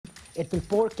it will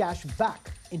pour cash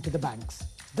back into the banks.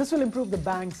 This will improve the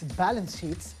banks' balance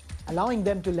sheets, allowing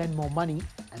them to lend more money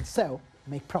and so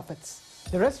make profits.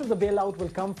 The rest of the bailout will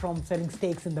come from selling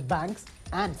stakes in the banks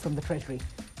and from the Treasury.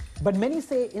 But many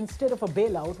say instead of a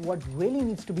bailout, what really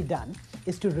needs to be done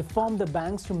is to reform the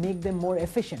banks to make them more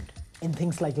efficient in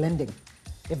things like lending.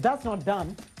 If that's not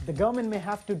done, the government may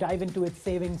have to dive into its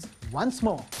savings once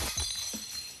more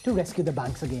to rescue the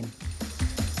banks again.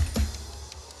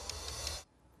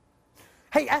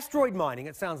 Hey, asteroid mining,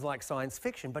 it sounds like science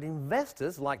fiction, but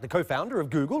investors like the co-founder of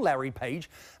Google, Larry Page,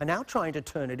 are now trying to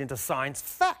turn it into science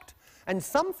fact. And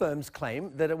some firms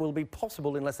claim that it will be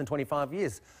possible in less than 25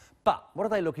 years. But what are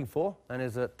they looking for, and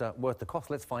is it worth the cost?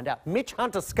 Let's find out. Mitch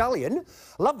Hunter-Scullion,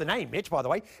 love the name, Mitch, by the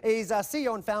way, is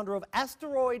CEO and founder of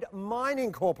Asteroid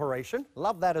Mining Corporation.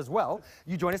 Love that as well.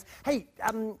 You join us. Hey,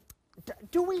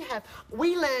 do we have...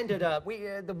 We landed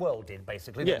the world did,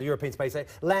 basically, the European Space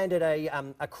Agency, landed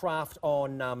a craft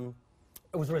on...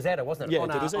 it was Rosetta, wasn't it? Yeah,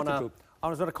 the Rosetta probe.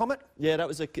 Was it a comet? Yeah, that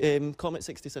was a Comet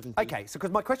 67P. OK, so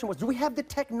because my question was, do we have the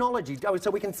technology? Oh,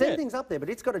 so we can send things up there, but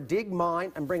it's got to dig,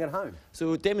 mine and bring it home.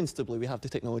 So demonstrably, we have the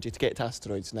technology to get to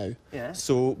asteroids now. Yeah.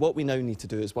 So what we now need to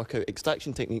do is work out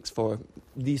extraction techniques for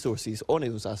resources on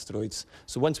those asteroids.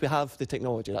 So once we have the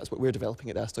technology, that's what we're developing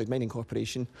at the Asteroid Mining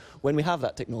Corporation. When we have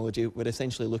that technology, we're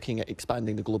essentially looking at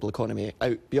expanding the global economy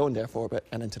out beyond Earth orbit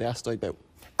and into the asteroid belt.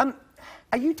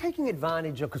 Are you taking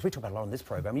advantage of, because we talk about a lot on this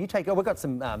program, we've got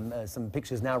some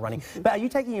pictures now running, but are you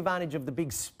taking advantage of the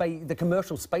big the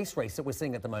commercial space race that we're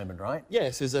seeing at the moment, right?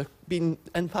 Yes, there's been,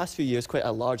 in the past few years, quite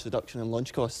a large reduction in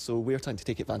launch costs, so we're trying to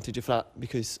take advantage of that,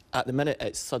 because at the minute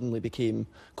it suddenly became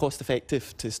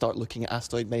cost-effective to start looking at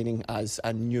asteroid mining as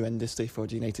a new industry for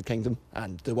the United Kingdom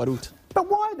and the world. But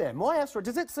why then? Why asteroid?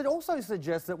 Does it also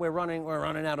suggest that we're running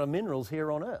out of minerals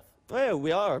here on Earth? Well,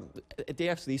 we are. The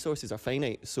Earth's resources are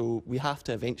finite, so we have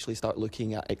to eventually start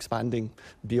looking at expanding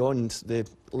beyond the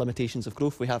limitations of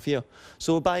growth we have here.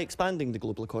 So by expanding the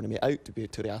global economy out to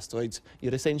the asteroids,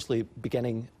 you're essentially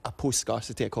beginning a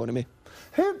post-scarcity economy.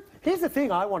 Here's the thing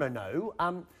I want to know.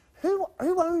 Who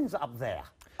owns up there?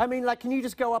 I mean, like, can you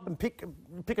just go up and pick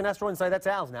an asteroid and say, that's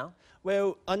ours now?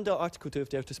 Well, under Article 2 of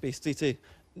the Outer Space Treaty,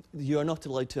 you are not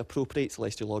allowed to appropriate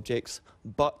celestial objects,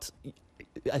 but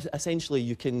essentially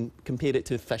you can compare it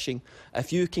to fishing.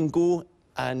 If you can go,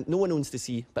 and no one owns the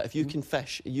sea, but if you can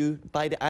fish, you buy the